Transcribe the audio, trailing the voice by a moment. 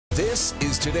This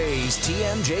is today's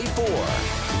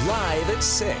TMJ4, live at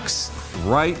 6.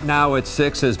 Right now at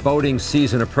 6, as boating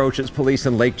season approaches, police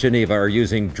in Lake Geneva are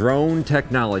using drone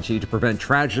technology to prevent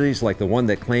tragedies like the one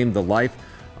that claimed the life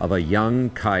of a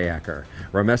young kayaker.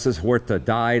 Rameses Huerta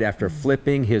died after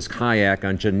flipping his kayak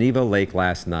on Geneva Lake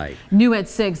last night. New at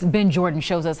 6, Ben Jordan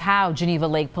shows us how Geneva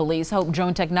Lake police hope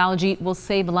drone technology will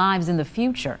save lives in the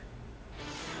future.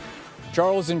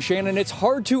 Charles and Shannon, it's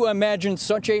hard to imagine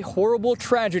such a horrible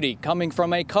tragedy coming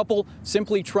from a couple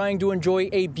simply trying to enjoy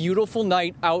a beautiful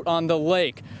night out on the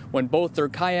lake. When both their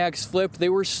kayaks flipped, they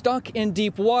were stuck in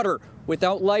deep water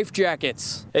without life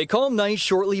jackets. A calm night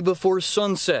shortly before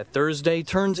sunset Thursday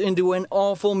turns into an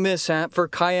awful mishap for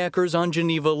kayakers on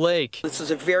Geneva Lake. This is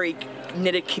a very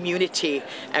knitted community.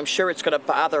 I'm sure it's going to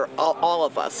bother all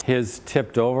of us. His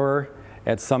tipped over.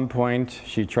 At some point,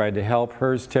 she tried to help.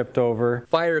 Hers tipped over.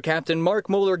 Fire Captain Mark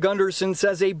Moeller-Gunderson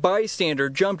says a bystander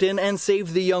jumped in and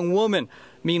saved the young woman.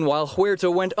 Meanwhile,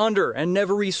 Huerta went under and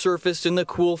never resurfaced in the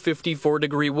cool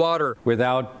 54-degree water.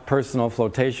 Without personal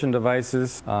flotation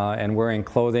devices and wearing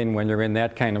clothing when you're in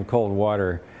that kind of cold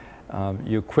water,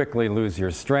 you quickly lose your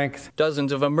strength.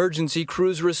 Dozens of emergency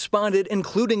crews responded,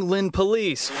 including Lynn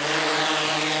Police,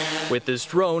 with this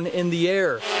drone in the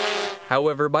air.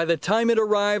 However, by the time it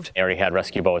arrived, they already had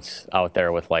rescue boats out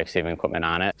there with life-saving equipment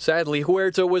on it. Sadly,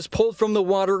 Huerta was pulled from the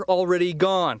water, already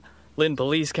gone. Lynn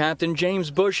Police Captain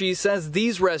James Bushy says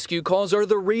these rescue calls are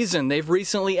the reason they've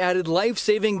recently added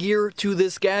life-saving gear to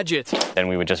this gadget. Then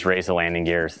we would just raise the landing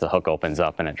gears, the hook opens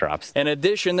up and it drops. An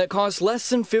addition that costs less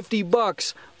than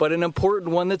 $50, but an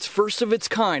important one that's first of its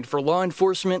kind for law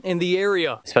enforcement in the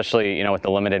area. Especially, with the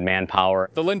limited manpower.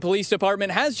 The Lynn Police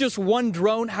Department has just one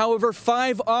drone. However,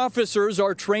 5 officers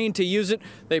are trained to use it.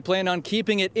 They plan on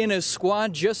keeping it in a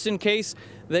squad just in case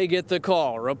they get the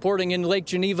call. Reporting in Lake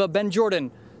Geneva, Ben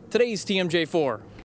Jordan. Today's TMJ4.